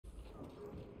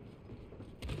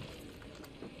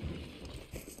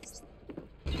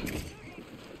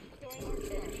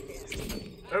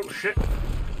Oh shit.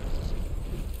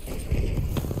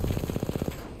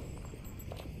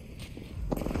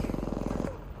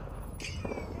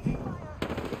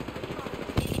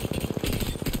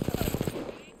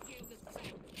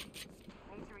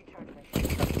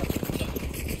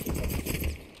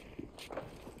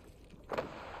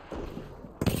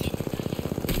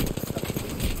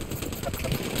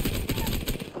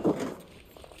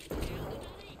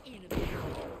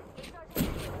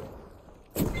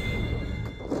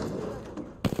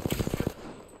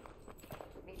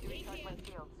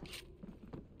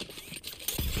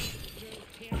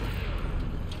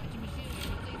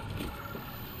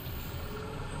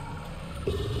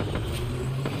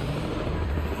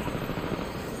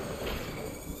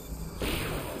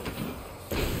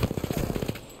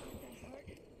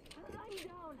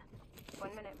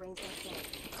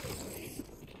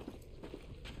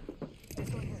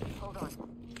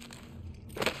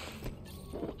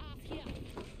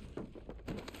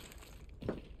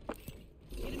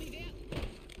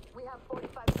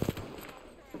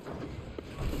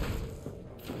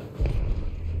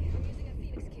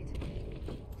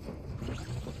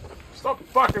 Stop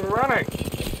fucking running!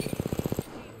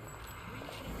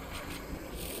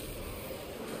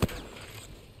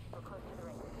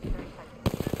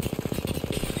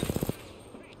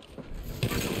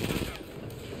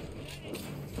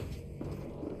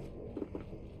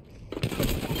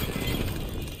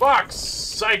 Fuck's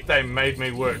sake, they made me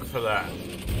work for that.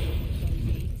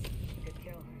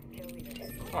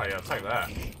 Oh yeah, I'll take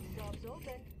that.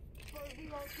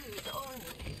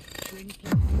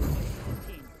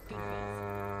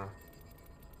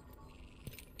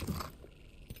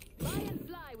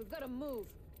 We've got to move.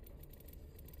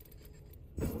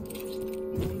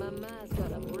 Mama's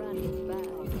got a brand new bag.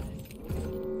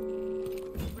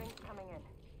 Rings coming in.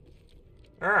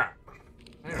 Alright.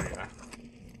 There we go.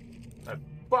 That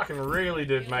fucking really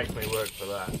did make me work for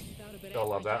that. I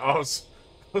love that. It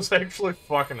was actually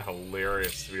fucking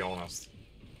hilarious, to be honest.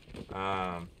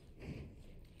 It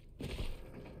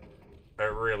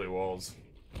really was.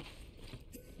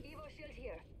 Evo shield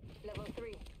here. Level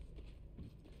 3.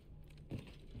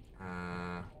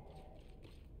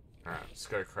 Alright, let's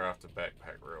go craft a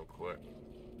backpack real quick.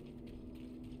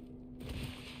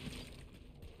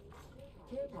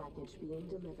 Care package being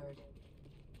delivered.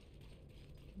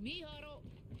 Me, Haro.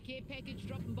 Care package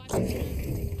dropping by.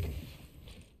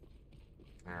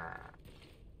 Alright.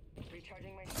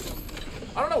 Recharging my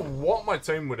I don't know what my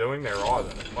team were doing there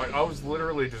either. Like, I was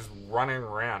literally just running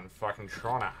around fucking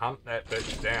trying to hunt that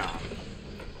bitch down.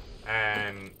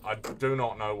 And I do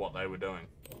not know what they were doing.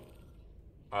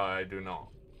 I do not.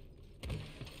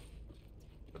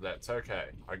 But that's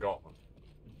okay. I got them.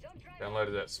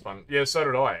 Downloaded that spun. Yeah, so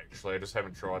did I actually. I just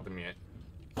haven't tried them yet.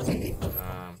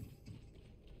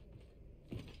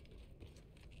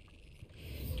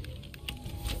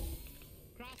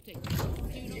 Crafting.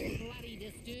 Do not bloody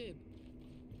disturb.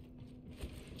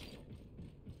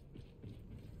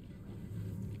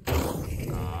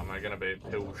 Am I gonna be a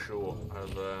pill short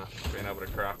of being able to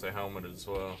craft a helmet as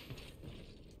well?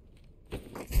 I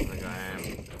think I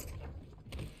am.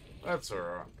 That's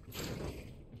alright.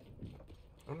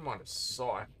 I wouldn't mind a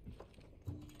sight.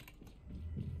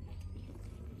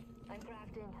 I'm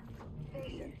crafting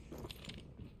patience.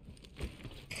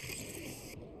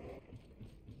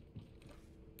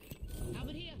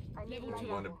 Helmet here. Level I wouldn't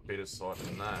 2. mind a better sight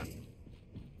than that.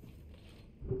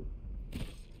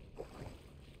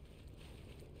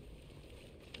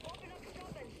 Open up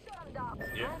shop and shut them down.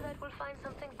 Yeah. I bet we'll find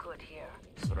something good here.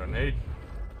 That's what I need.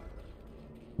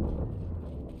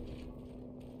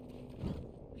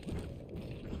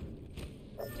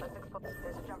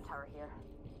 There's a jump tower here.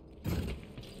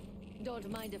 Don't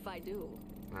mind if I do.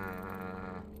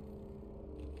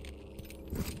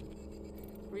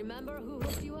 Remember who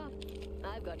hooked you up?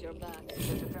 I've got your back. Let's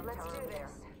do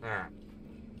this. Alright.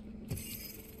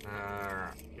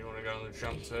 Alright. You wanna go on the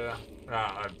jump tower?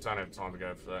 I don't have time to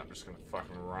go for that. I'm just gonna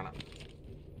fucking run it.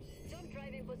 Jump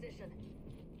drive in position.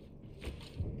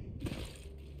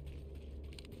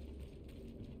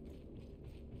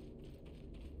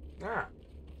 Alright.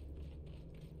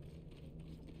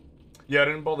 Yeah, I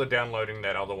didn't bother downloading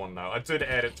that other one though. I did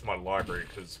add it to my library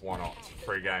because why not? It's a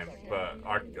free game. But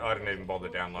I didn't even bother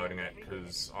downloading it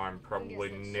because I'm probably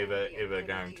never ever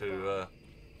going to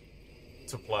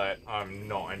play it. I'm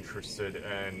not interested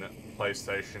in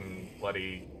PlayStation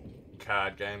bloody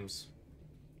card games.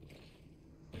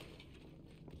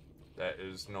 That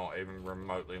is not even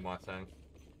remotely my thing.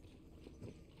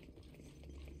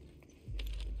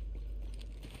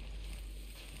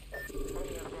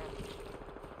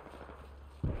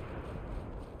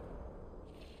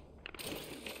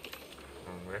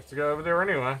 to go over there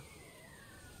anyway.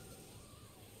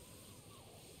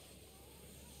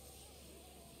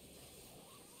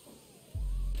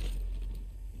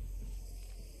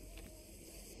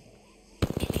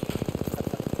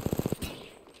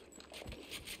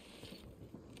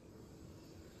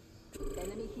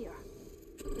 Enemy here.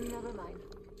 Never mind.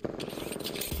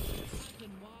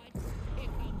 Open wide. Here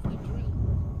comes the drill.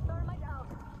 Thermite out.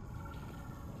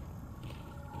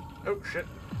 Oh shit.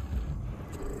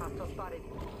 Hostile spotted.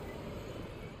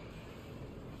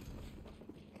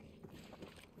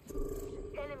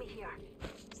 Enemy here.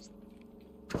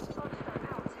 Touchdown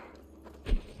out.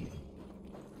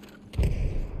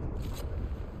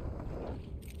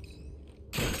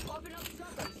 Open up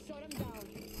shop and shut him down.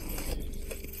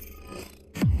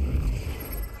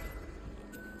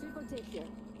 Triple take here.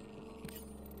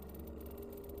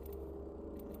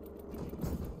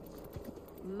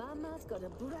 Mama's got a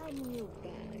brand new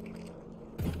bag.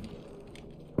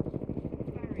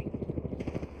 Firing.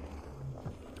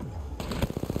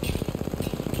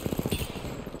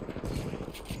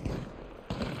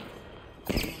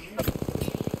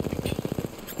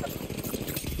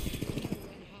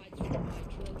 And hides from my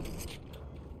drill.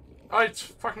 I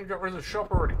fucking got rid of the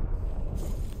shop already.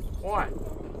 Why?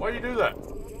 Why you do that?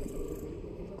 Watch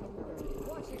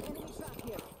it, enemy trap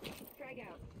here. Drag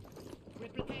out.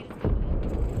 Replicators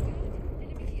coming.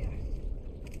 Enemy here.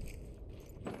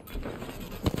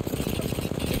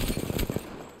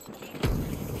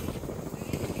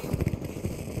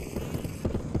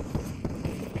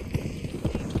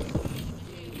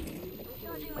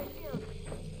 Recharging my shield.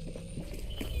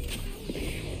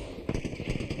 They're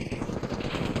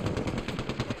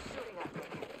shooting at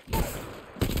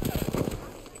me.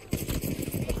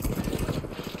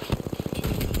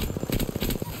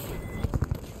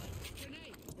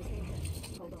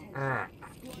 Grenade. Ah.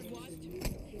 Squad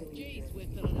wiped. Jeez, we're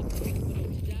filling up the hospital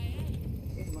today,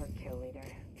 eh? Good work, kill leader.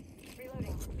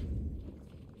 Reloading.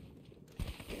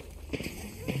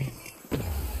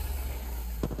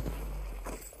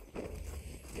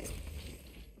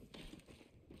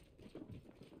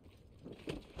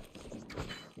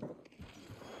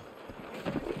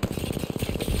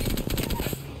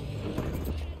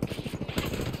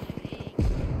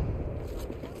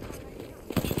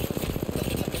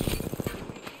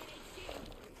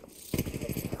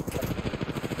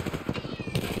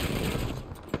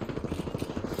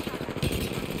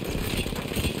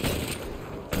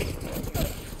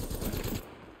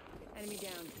 Enemy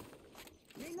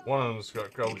down. One of them's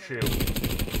got gold shield.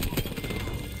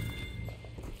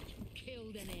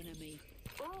 Killed an enemy.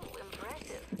 Ooh,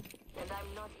 impressive. And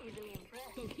I'm not easily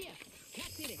impressed. Go here. Cat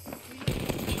did it.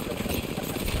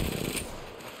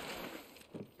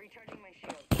 Recharging my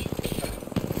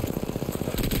shield.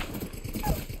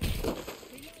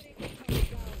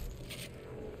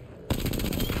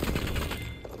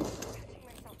 Patching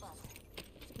myself up.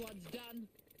 Squad's done.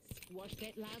 Squash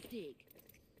that last egg.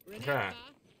 Renee Okay. bar.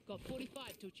 Got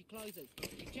 45 till she closes.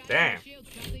 Charging Damn. the shields,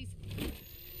 cuties.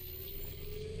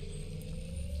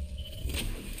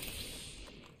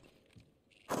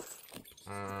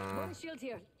 One shield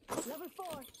here. Level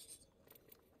 4.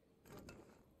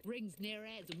 Rings near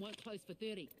ads and won't close for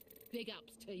 30. Big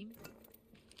ups, team.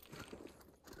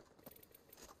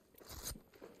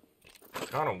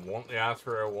 Kind of want the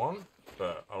R301,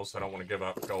 but I also don't want to give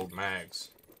up gold mags.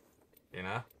 You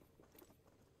know?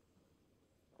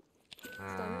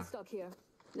 Standard stock here.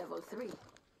 Level 3.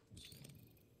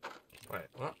 Wait,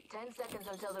 what? 10 seconds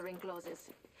until the ring closes.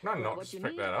 No, Grab not what just you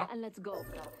pick need that up. and let's go.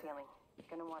 Got a feeling.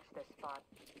 Gonna watch this spot.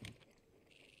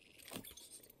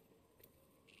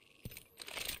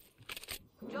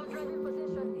 Jump right in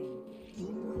position.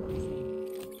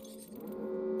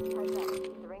 Heads up.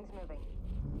 The ring's moving.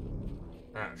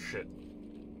 Ah, shit.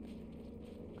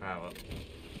 Ah, well.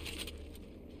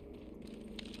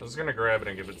 I was gonna grab it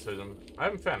and give it to them. I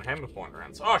haven't found hammer point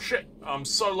rounds. Oh, shit! I'm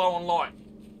so low on light.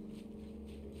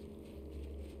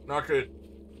 Not good.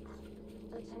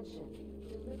 Attention.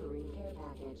 Delivering care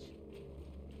package.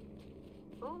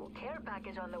 Ooh, care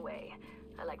package on the way.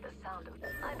 I like the sound of it.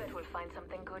 I bet we'll find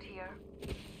something good here.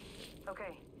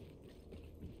 Okay.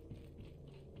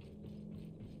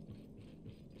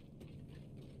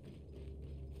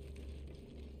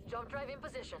 Jump drive in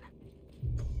position.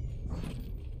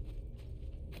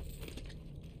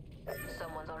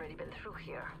 Someone's already been through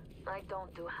here. I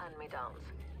don't do hand-me-downs.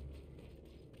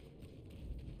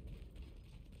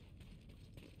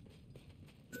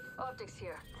 Optics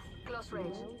here. Close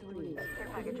range. Care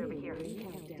package over here.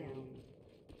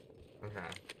 Okay.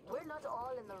 We're not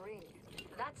all in the ring.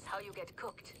 That's how you get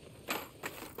cooked.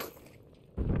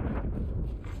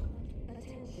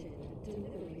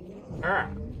 Ah,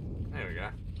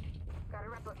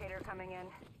 coming in.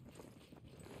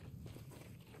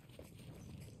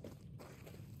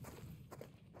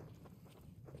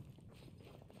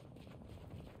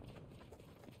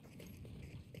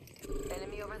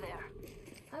 Enemy over there.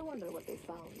 I wonder what they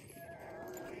found.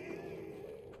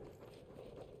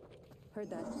 Heard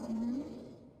that.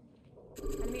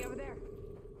 Enemy over there.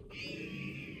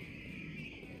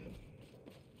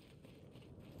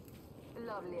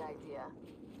 Lovely idea.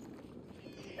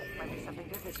 Might be something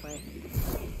good this way.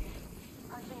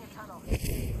 Punching a tunnel.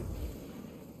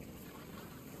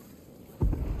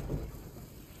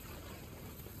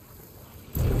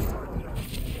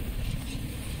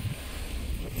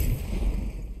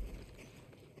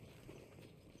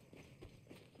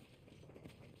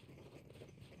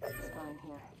 Spine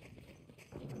here.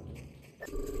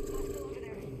 Hostile over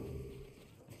there.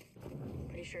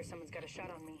 Pretty sure someone's got a shot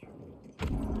on me.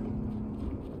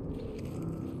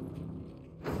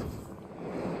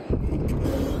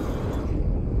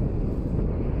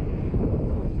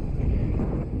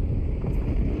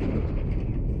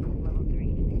 Level 3.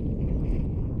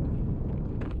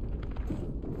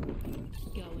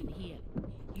 Go in here.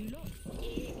 You look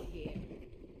here.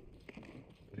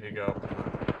 There you go.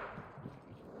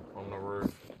 On the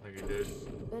roof, like you did.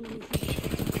 Enemy.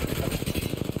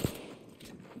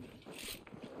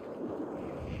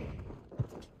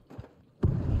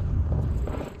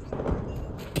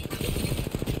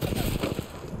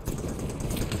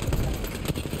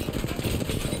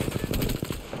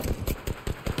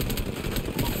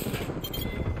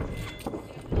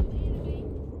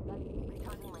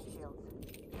 Recharging my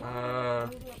shields.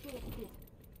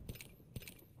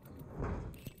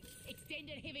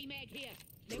 Extended heavy mag here.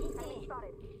 Level 4. Enemy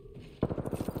spotted.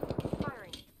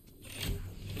 Firing.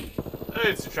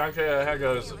 Hey, it's Chunky. How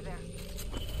goes? Over there.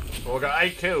 Well, we got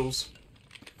 8 kills.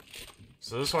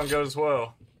 So this one goes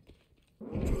well.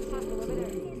 Hostile over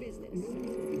there. More business.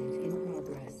 In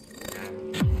progress.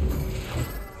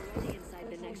 Already inside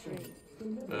the next ring.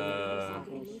 Uh,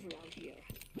 Move around here.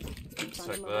 just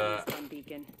like that. One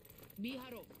beacon.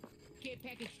 Miharo. Care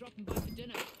package dropping by for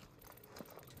dinner.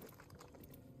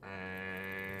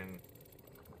 And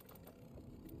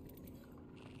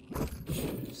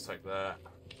just like that.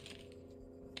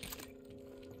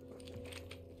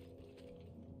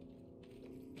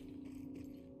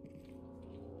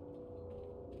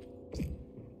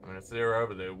 I mean, if they're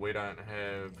over there, we don't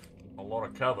have a lot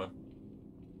of cover.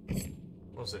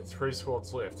 What was it? 3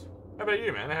 squads left. How about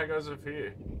you, man? How goes it for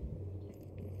you?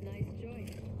 Nice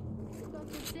joint. Got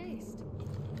good taste.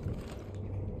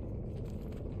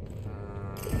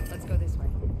 Let's go this way.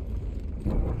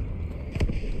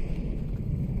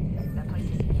 That place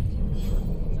is empty.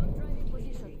 Jump driving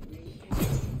position.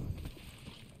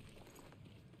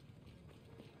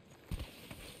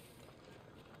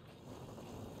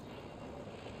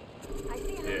 I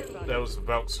see another Yeah, body. that was the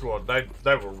Valk squad.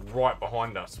 They were right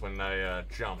behind us when they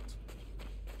jumped.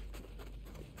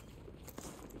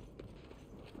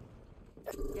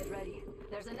 Get ready.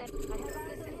 There's an enemy. I have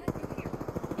an here.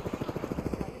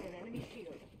 Sighted an enemy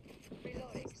shield.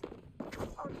 Reloading.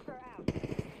 Archer out.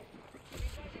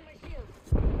 Recharging my shield.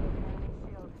 Enemy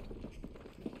shield.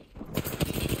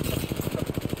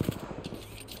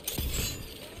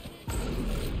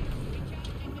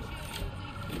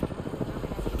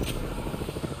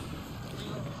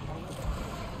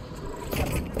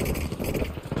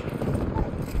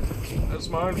 That's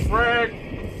my own frag.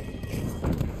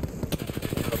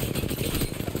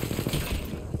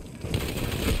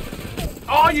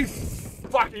 Oh, you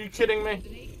fuck! Are you kidding me?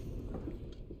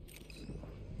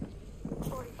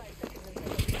 45 seconds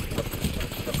until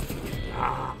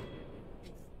Ah,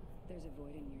 there's a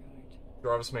void in your heart.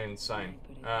 drives me insane.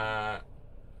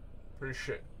 Pretty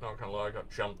shit. Not gonna lie, I got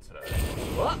jumped today.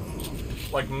 What?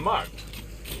 Like mugged.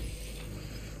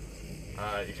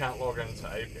 You can't log into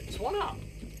Apex. Why not?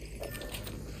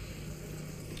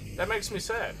 That makes me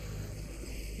sad.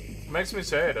 It makes me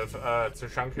sad if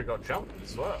Tashanka got jumped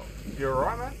as well. You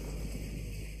alright, man?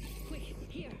 Quick,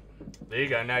 here. There you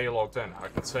go, now you're logged in. I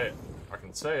can see it. I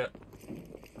can see it.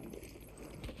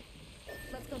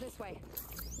 Let's go this way.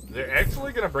 They're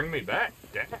actually gonna bring me back.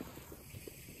 Damn.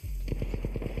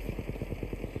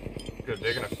 Good,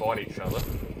 they're gonna fight each other.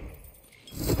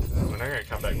 I mean, they're gonna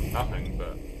come back with nothing,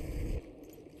 but...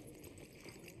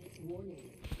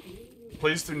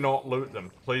 Please do not loot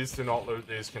them. Please do not loot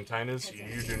these containers.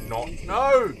 You do not...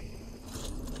 No!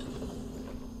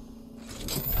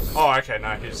 Oh, okay,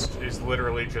 no, he's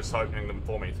literally just opening them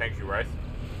for me. Thank you, Wraith.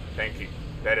 Thank you.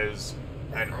 That is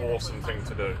an awesome thing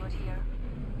to do. Good here.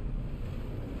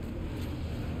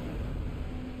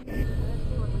 Let's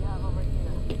see what we have over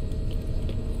here.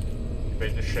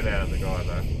 Beat the shit out of the guy,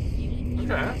 though. You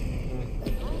Okay.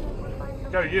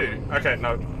 Go you. Okay,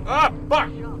 no. Ah, fuck!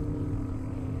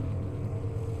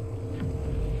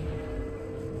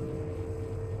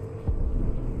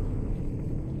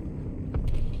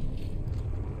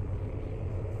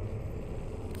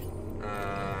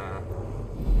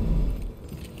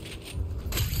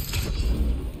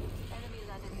 Enemy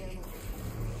landed near me.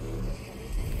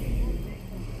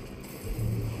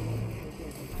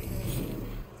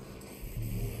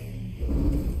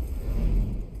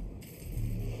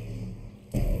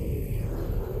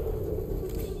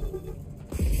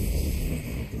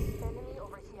 Enemy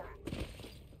over here.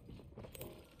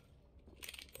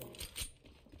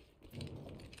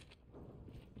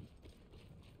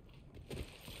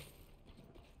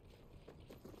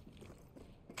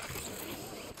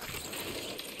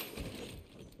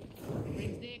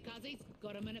 Ring's there, cuzzies.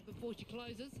 Got a minute before she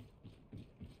closes.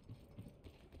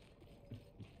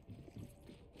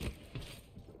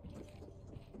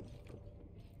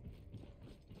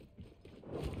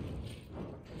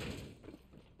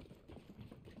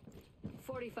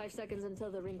 "45 seconds until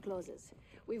the ring closes.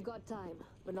 We've got time,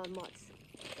 but not much."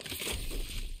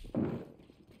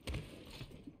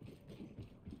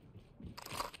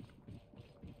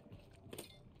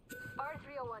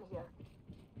 R301 here.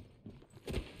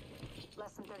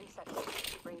 Less than 30 seconds.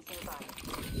 Rings nearby.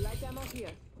 Light ammo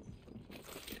here.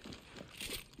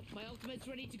 My ultimate's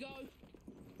ready to go.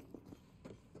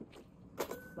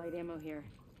 Light ammo here.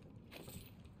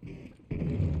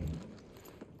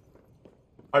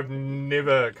 I've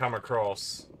never come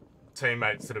across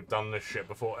teammates that have done this shit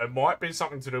before. It might be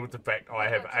something to do with the fact I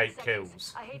have 8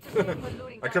 kills. I hate to say it, but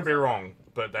looting I could be down wrong,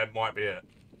 but that might be it.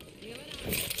 Healing up.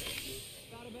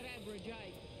 Felt a bit average, eh?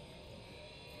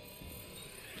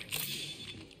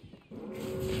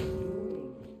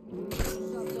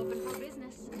 Shop's open for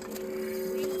business.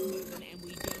 Ring's moving and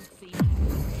we don't see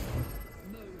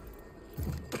nothing. Move.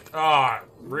 Ah,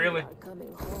 really? You are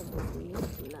coming home with me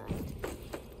tonight.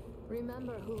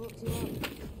 Remember who hooked you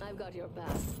up. I've got your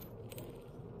back.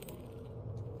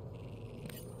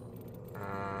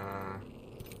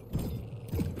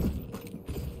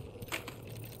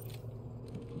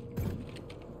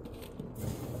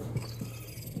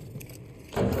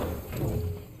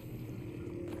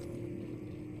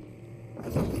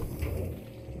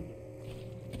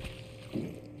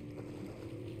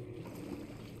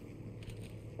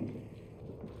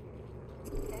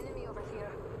 Enemy over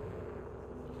here.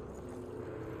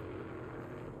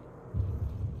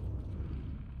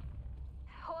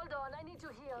 Hold on, I need to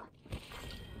heal.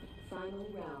 Final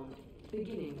round.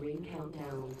 Beginning ring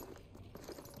countdown.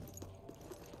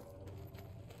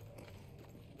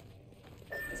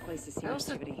 This place is serious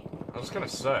activity. I was gonna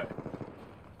say.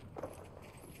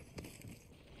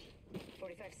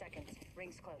 45 seconds.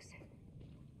 Ring's close.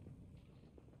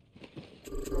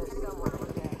 There's someone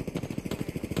over there.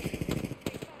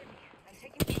 They spotted me. I'm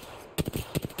taking.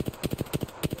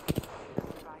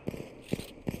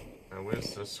 Now, where's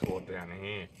this squad down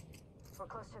here? We're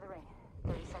close to the ring.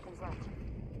 30 seconds left.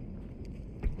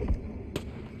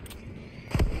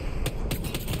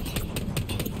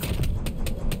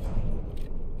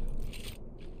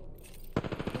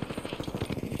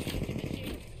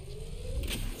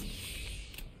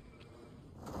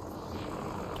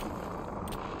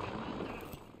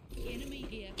 Enemy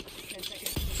here. 10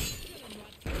 seconds.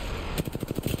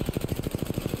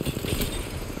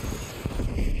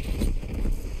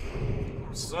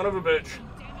 Son of a bitch.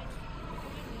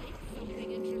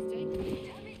 Something interesting.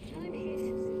 Damn it, time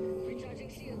hit. Recharging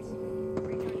shields.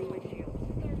 Recharging my shield.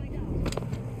 Thermite out.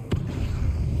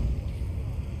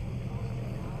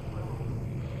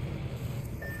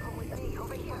 Come with me,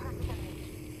 over here.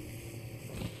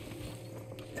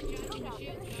 Charging my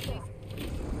shield, cuzzies.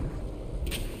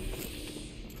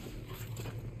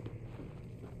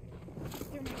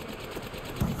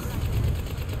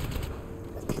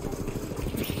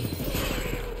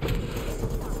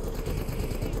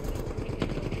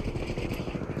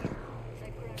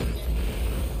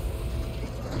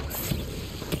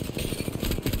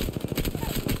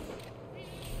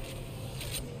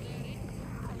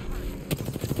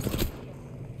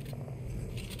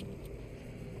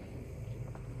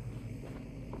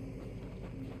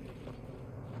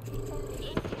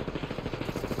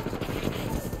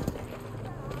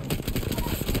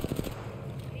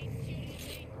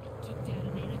 Took down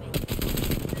an enemy.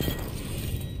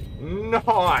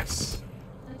 Nice!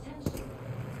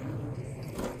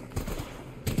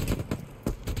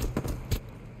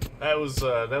 That was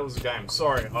a game.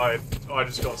 Sorry, I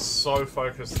just got so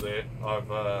focused there. I've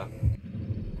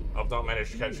not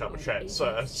managed to catch up with chat.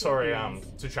 So sorry,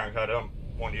 to Chunk, I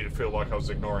want you to feel like I was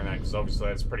ignoring that, because obviously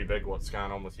that's pretty big what's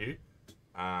going on with you.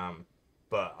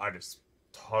 But I just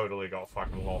totally got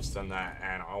fucking lost in that,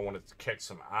 and I wanted to kick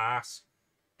some ass,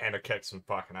 and I kicked some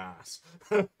fucking ass.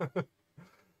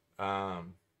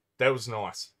 That was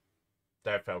nice.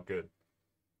 That felt good.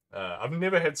 I've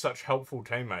never had such helpful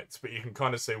teammates, but you can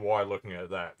kind of see why looking at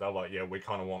that. They're like, yeah, we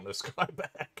kind of want this guy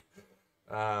back.